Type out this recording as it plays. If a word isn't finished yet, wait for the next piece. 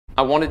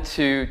I wanted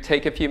to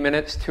take a few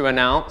minutes to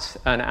announce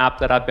an app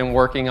that I've been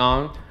working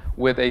on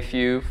with a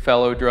few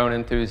fellow drone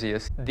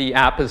enthusiasts. The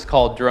app is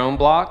called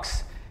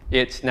DroneBlocks.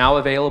 It's now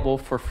available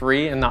for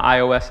free in the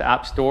iOS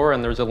App Store,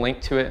 and there's a link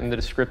to it in the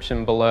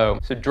description below.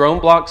 So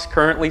DroneBlocks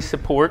currently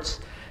supports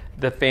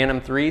the Phantom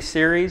 3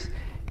 series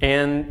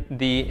and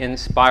the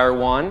Inspire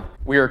 1.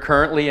 We are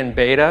currently in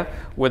beta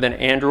with an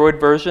Android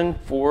version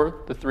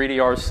for the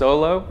 3DR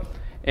Solo.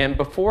 And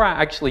before I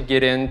actually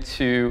get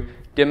into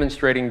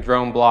demonstrating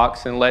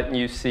DroneBlocks and letting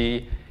you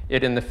see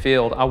it in the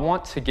field, I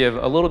want to give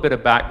a little bit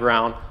of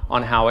background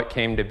on how it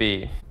came to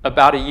be.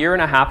 About a year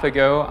and a half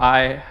ago,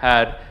 I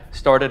had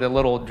started a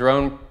little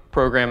drone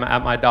program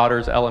at my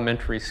daughter's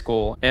elementary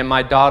school. And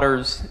my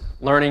daughter's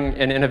learning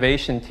and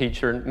innovation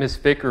teacher, Miss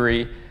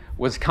Vickery,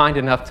 was kind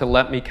enough to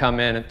let me come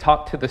in and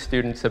talk to the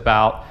students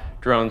about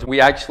drones.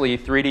 We actually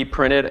 3D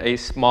printed a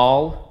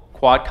small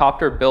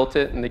quadcopter, built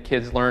it, and the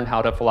kids learned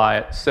how to fly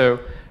it. So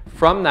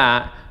from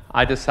that,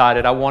 I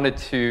decided I wanted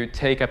to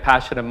take a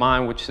passion of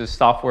mine, which is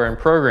software and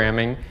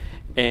programming,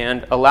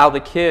 and allow the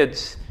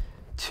kids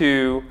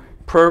to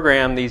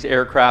program these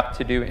aircraft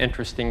to do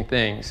interesting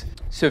things.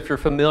 So if you're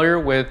familiar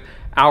with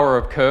Hour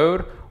of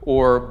Code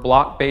or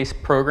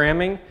block-based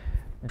programming,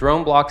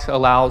 DroneBlocks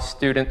allows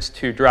students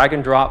to drag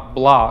and drop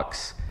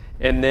blocks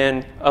and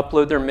then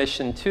upload their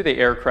mission to the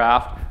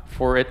aircraft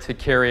for it to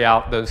carry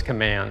out those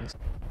commands.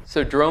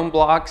 So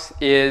DroneBlocks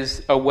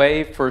is a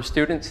way for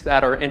students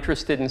that are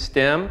interested in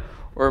STEM,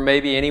 or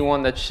maybe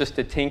anyone that's just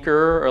a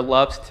tinkerer or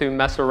loves to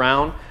mess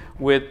around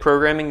with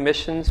programming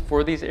missions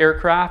for these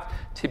aircraft,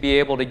 to be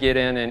able to get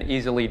in and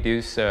easily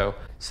do so.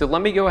 So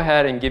let me go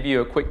ahead and give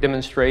you a quick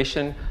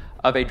demonstration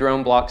of a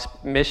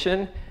DroneBlocks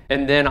mission,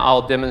 and then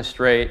I'll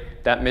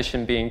demonstrate that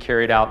mission being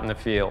carried out in the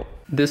field.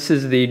 This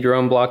is the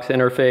DroneBlocks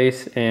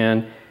interface,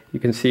 and you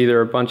can see there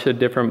are a bunch of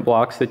different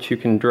blocks that you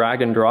can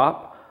drag and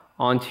drop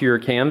onto your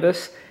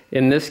canvas.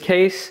 In this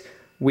case,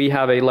 we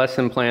have a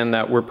lesson plan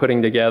that we're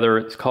putting together.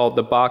 It's called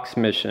the box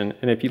mission.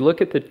 And if you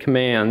look at the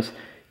commands,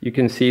 you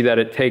can see that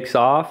it takes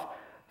off,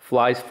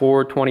 flies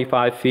forward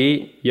 25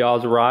 feet,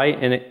 yaws right,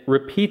 and it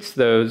repeats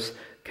those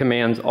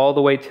commands all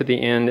the way to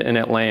the end, and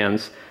it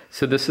lands.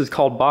 So this is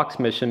called box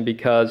mission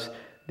because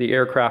the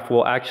aircraft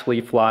will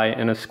actually fly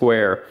in a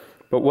square.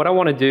 But what I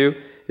want to do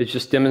is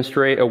just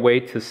demonstrate a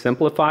way to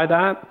simplify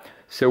that.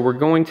 So we're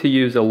going to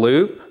use a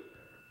loop.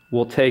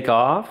 We'll take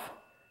off.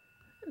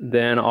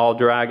 Then I'll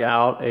drag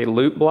out a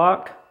loop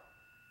block.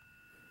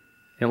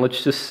 And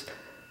let's just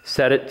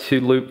set it to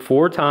loop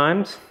 4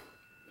 times.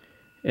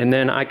 And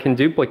then I can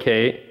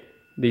duplicate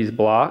these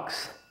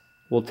blocks.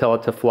 We'll tell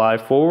it to fly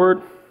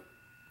forward.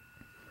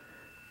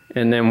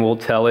 And then we'll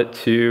tell it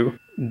to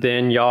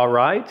then yaw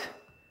right.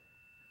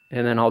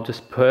 And then I'll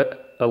just put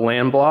a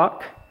land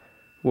block.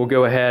 We'll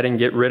go ahead and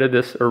get rid of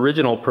this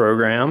original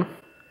program.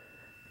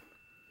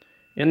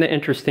 And the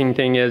interesting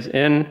thing is,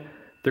 in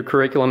the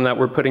curriculum that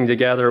we're putting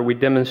together, we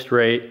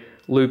demonstrate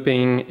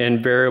looping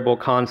and variable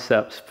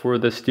concepts for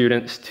the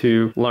students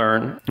to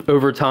learn.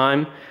 Over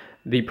time,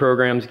 the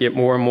programs get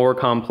more and more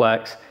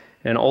complex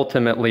and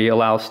ultimately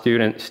allow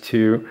students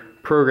to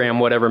program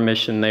whatever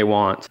mission they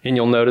want. And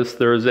you'll notice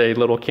there's a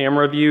little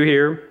camera view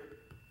here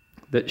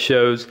that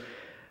shows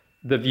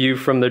the view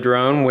from the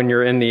drone when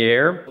you're in the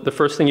air. The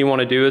first thing you want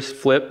to do is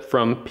flip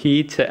from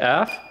P to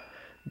F.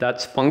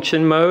 That's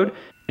function mode,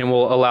 and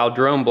will allow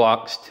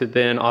DroneBlocks to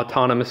then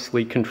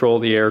autonomously control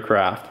the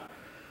aircraft.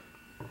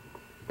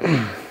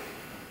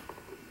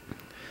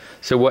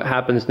 So what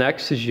happens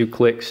next is you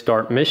click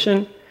Start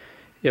Mission.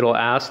 It'll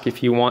ask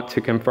if you want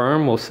to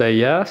confirm. We'll say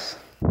yes.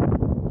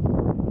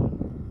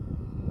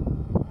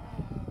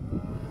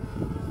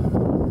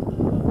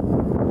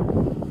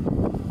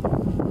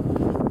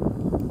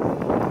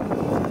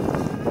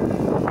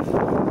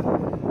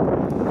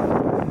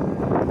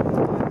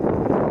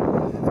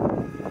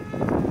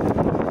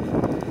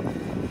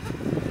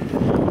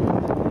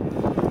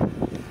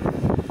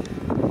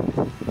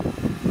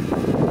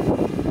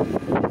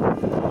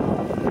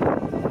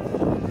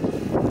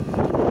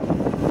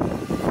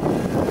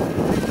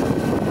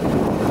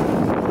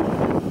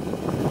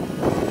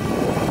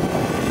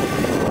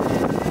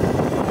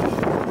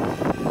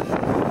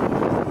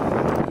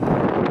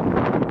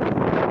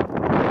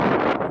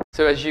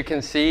 So as you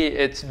can see,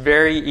 it's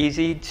very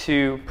easy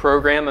to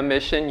program a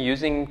mission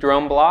using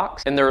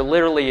DroneBlocks, and there are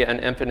literally an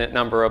infinite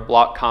number of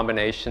block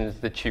combinations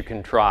that you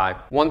can try.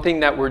 One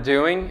thing that we're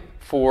doing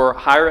for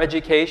higher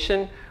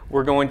education,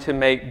 we're going to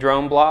make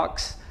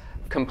DroneBlocks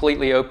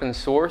completely open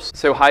source,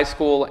 so high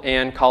school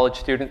and college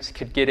students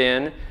could get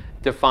in,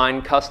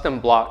 define custom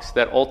blocks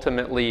that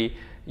ultimately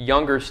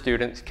younger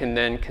students can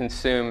then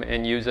consume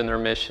and use in their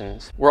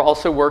missions. We're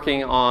also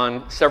working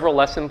on several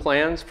lesson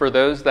plans for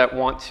those that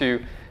want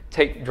to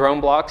take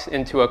DroneBlocks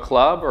into a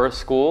club or a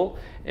school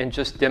and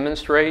just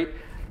demonstrate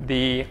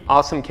the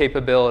awesome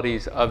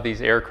capabilities of these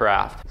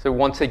aircraft. So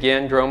once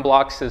again,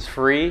 DroneBlocks is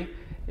free.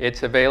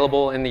 It's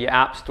available in the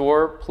App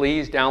Store.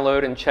 Please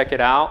download and check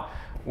it out.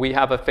 We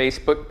have a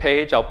Facebook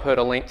page. I'll put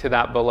a link to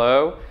that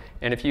below.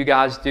 And if you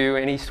guys do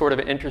any sort of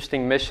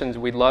interesting missions,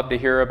 we'd love to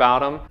hear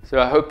about them. So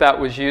I hope that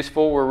was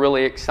useful. We're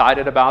really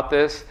excited about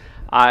this.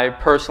 I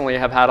personally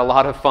have had a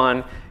lot of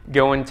fun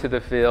going to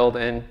the field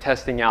and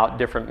testing out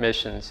different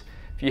missions.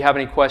 If you have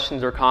any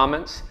questions or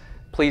comments,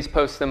 please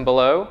post them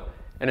below.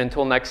 And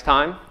until next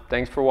time,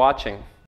 thanks for watching.